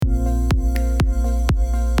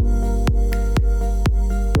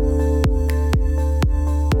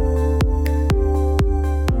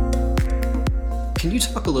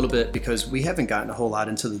bit, because we haven't gotten a whole lot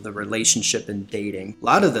into the relationship and dating. A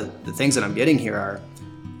lot of the things that I'm getting here are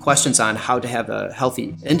questions on how to have a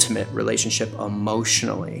healthy, intimate relationship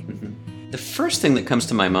emotionally. The first thing that comes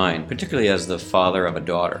to my mind, particularly as the father of a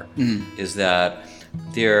daughter, is that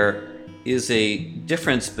there is a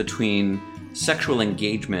difference between sexual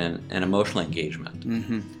engagement and emotional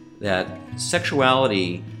engagement. That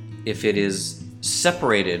sexuality, if it is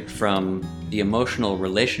separated from the emotional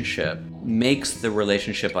relationship, makes the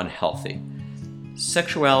relationship unhealthy.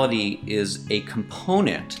 Sexuality is a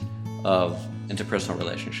component of interpersonal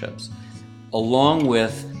relationships, along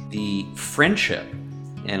with the friendship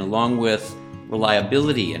and along with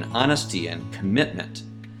reliability and honesty and commitment.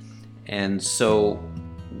 And so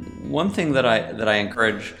one thing that I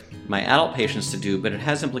encourage my adult patients to do, but it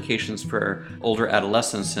has implications for older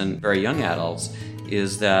adolescents and very young adults,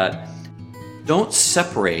 is that don't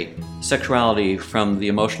separate sexuality from the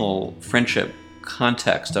emotional friendship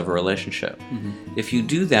context of a relationship. If you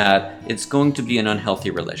do that, it's going to be an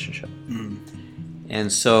unhealthy relationship. And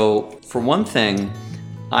so, for one thing,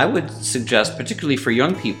 I would suggest, particularly for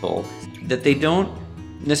young people, that they don't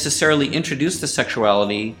necessarily introduce the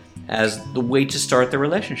sexuality as the way to start the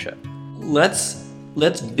relationship. Let's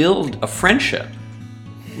build a friendship.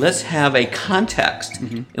 Let's have a context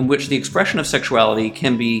in which the expression of sexuality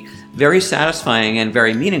can be very satisfying and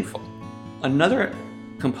very meaningful. Another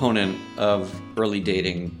component of early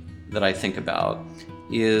dating that I think about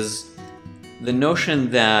is the notion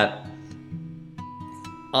that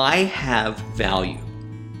I have value,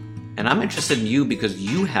 and I'm interested in you because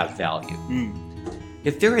you have value.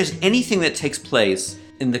 If there is anything that takes place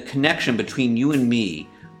in the connection between you and me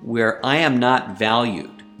where I am not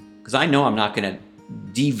valued, because I know I'm not going to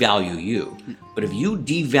devalue you, but if you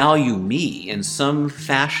devalue me in some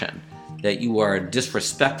fashion, that you are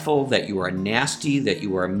disrespectful, that you are nasty, that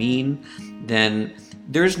you are mean, then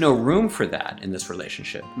there's no room for that in this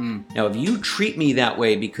relationship. Now, if you treat me that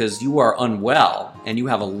way because you are unwell and you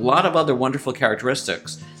have a lot of other wonderful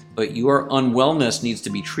characteristics, but your unwellness needs to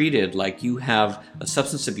be treated like you have a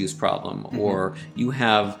substance abuse problem or you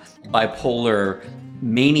have bipolar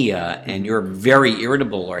mania and you're very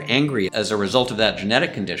irritable or angry as a result of that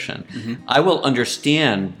genetic condition, I will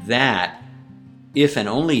understand that if and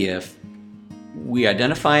only if we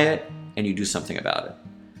identify it and you do something about it.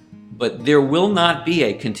 But there will not be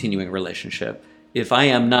a continuing relationship if I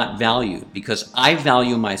am not valued, because I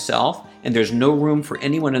value myself and there's no room for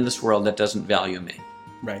anyone in this world that doesn't value me.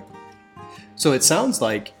 Right. So it sounds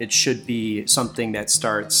like it should be something that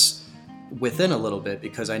starts within a little bit,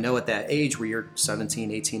 because I know at that age where you're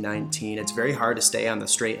 17, 18, 19, it's very hard to stay on the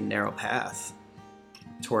straight and narrow path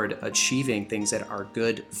toward achieving things that are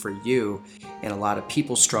good for you. And a lot of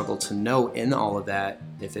people struggle to know in all of that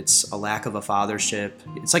if it's a lack of a fathership.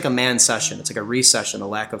 It's like a man session. It's like a recession, a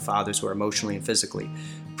lack of fathers who are emotionally and physically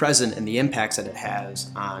present, and the impacts that it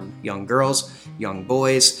has on young girls, young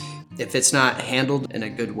boys. If it's not handled in a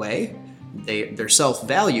good way, their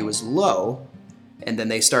self-value is low, and then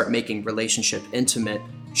they start making relationship intimate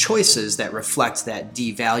choices that reflect that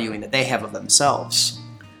devaluing that they have of themselves.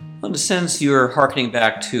 Well, in a sense, you're hearkening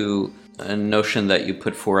back to a notion that you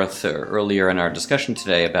put forth earlier in our discussion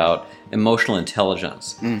today about emotional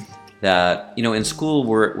intelligence. That, in school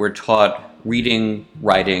we're taught reading,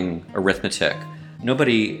 writing, arithmetic.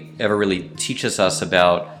 Nobody ever really teaches us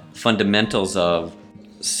about fundamentals of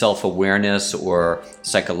self-awareness or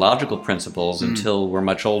psychological principles until we're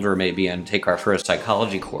much older maybe and take our first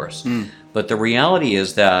psychology course. But the reality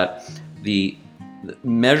is that the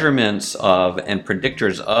measurements of and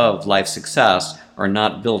predictors of life success are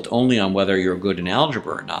not built only on whether you're good in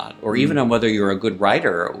algebra or not, or even on whether you're a good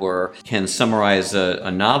writer or can summarize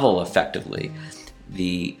a novel effectively.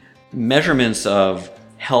 The measurements of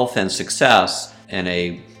health and success and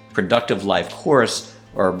a productive life course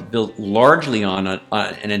are built largely on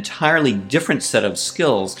an entirely different set of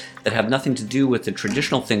skills that have nothing to do with the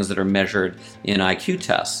traditional things that are measured in IQ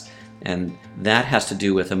tests. And that has to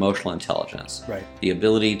do with emotional intelligence. Right. The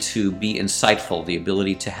ability to be insightful, the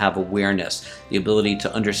ability to have awareness, the ability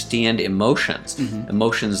to understand emotions,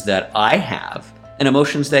 emotions that I have and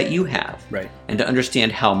emotions that you have. Right. And to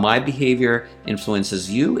understand how my behavior influences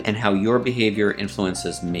you and how your behavior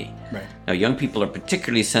influences me. Right. Now, young people are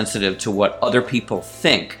particularly sensitive to what other people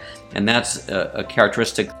think. And that's a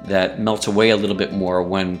characteristic that melts away a little bit more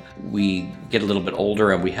when we get a little bit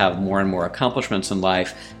older and we have more and more accomplishments in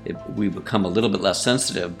life. We become a little bit less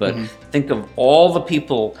sensitive. But think of all the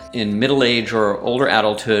people in middle age or older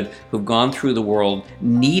adulthood who've gone through the world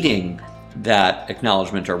needing that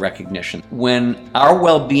acknowledgement or recognition. When our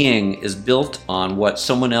well-being is built on what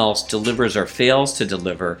someone else delivers or fails to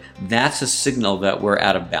deliver, that's a signal that we're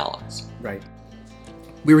out of balance. Right.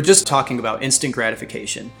 We were just talking about instant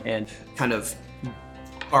gratification and kind of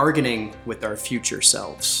bargaining with our future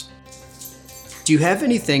selves. Do you have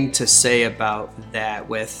anything to say about that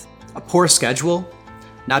with a poor schedule,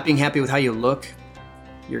 not being happy with how you look,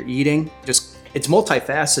 you're eating? Just, it's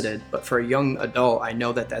multifaceted, but for a young adult, I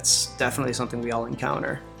know that that's definitely something we all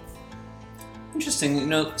encounter.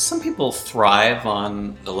 Interesting. Some people thrive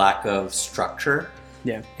on the lack of structure.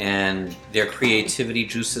 Yeah. And their creativity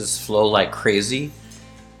juices flow like crazy.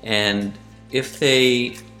 And if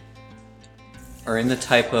they are in the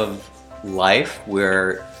type of life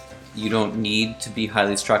where you don't need to be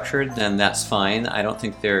highly structured, then that's fine. I don't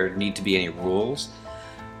think there need to be any rules.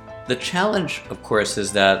 The challenge, of course,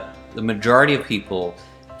 is that the majority of people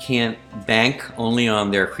can't bank only on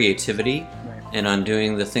their creativity and on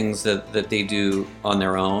doing the things that they do on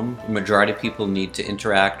their own. The majority of people need to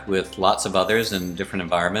interact with lots of others in different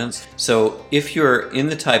environments. So if you're in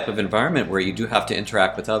the type of environment where you do have to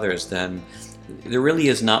interact with others, then there really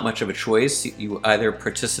is not much of a choice. You either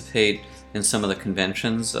participate in some of the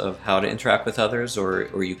conventions of how to interact with others,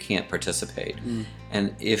 or you can't participate.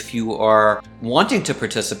 And if you are wanting to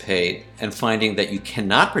participate and finding that you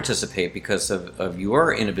cannot participate because of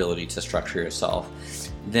your inability to structure yourself,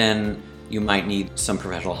 then you might need some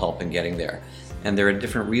professional help in getting there. And there are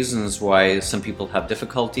different reasons why some people have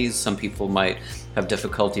difficulties. Some people might have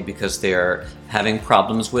difficulty because they're having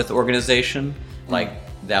problems with organization, like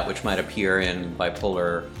that which might appear in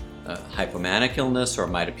bipolar hypomanic illness, or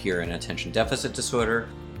might appear in attention deficit disorder.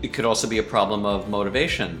 It could also be a problem of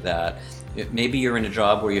motivation, that maybe you're in a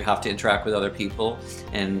job where you have to interact with other people,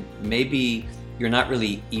 and maybe you're not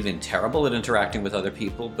really even terrible at interacting with other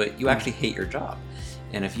people, but you actually hate your job.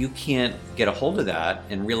 And if you can't get a hold of that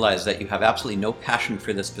and realize that you have absolutely no passion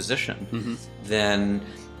for this position, then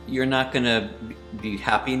you're not going to be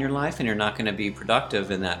happy in your life, and you're not going to be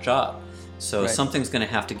productive in that job. So something's going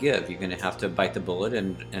to have to give. You're going to have to bite the bullet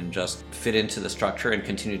and just fit into the structure and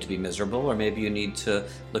continue to be miserable. Or maybe you need to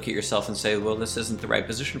look at yourself and say, well, this isn't the right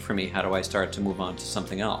position for me. How do I start to move on to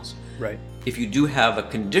something else? Right. If you do have a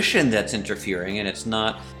condition that's interfering and it's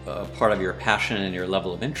not a part of your passion and your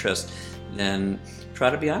level of interest, then try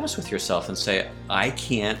to be honest with yourself and say, I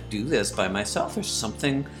can't do this by myself. There's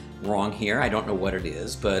something wrong here. I don't know what it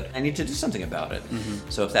is, but I need to do something about it.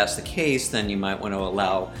 So if that's the case, then you might want to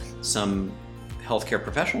allow some healthcare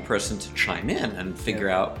professional person to chime in and figure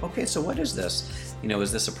out, okay, so what is this?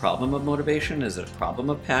 Is this a problem of motivation? Is it a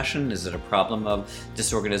problem of passion? Is it a problem of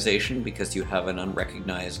disorganization because you have an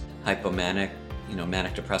unrecognized hypomanic,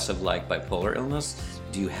 manic depressive like bipolar illness?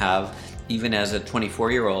 Do you have, even as a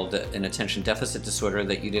 24-year-old, an attention deficit disorder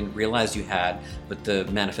that you didn't realize you had, but the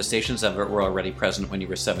manifestations of it were already present when you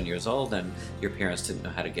were 7 years old and your parents didn't know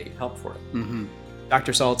how to get you help for it?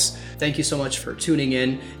 Dr. Saltz, thank you so much for tuning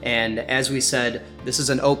in. And as we said, this is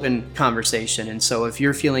an open conversation. And so if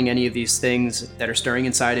you're feeling any of these things that are stirring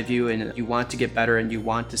inside of you and you want to get better and you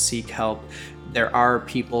want to seek help, there are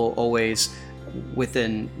people always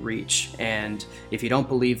within reach. And if you don't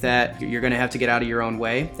believe that, you're going to have to get out of your own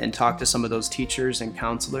way and talk to some of those teachers and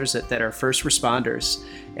counselors that are first responders.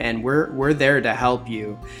 And we're there to help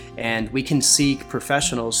you. And we can seek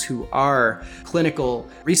professionals who are clinical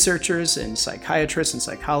researchers and psychiatrists and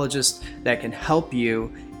psychologists that can help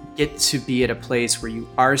you get to be at a place where you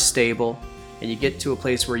are stable and you get to a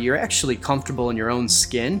place where you're actually comfortable in your own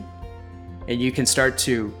skin and you can start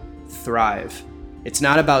to thrive. It's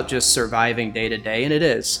not about just surviving day to day, and it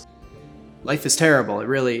is. Life is terrible. It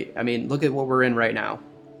really, look at what we're in right now.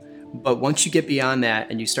 But once you get beyond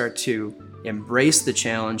that and you start to embrace the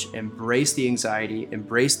challenge, embrace the anxiety,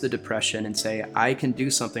 embrace the depression, and say, I can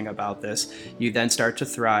do something about this, you then start to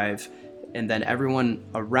thrive, and then everyone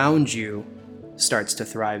around you starts to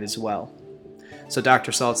thrive as well. So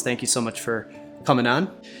Dr. Saltz, thank you so much for coming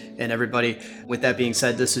on. And everybody, with that being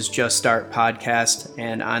said, this is Just Start Podcast,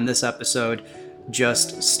 and on this episode,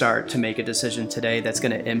 just start to make a decision today that's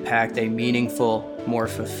going to impact a meaningful, more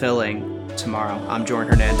fulfilling tomorrow. I'm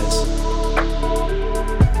Jordan Hernandez.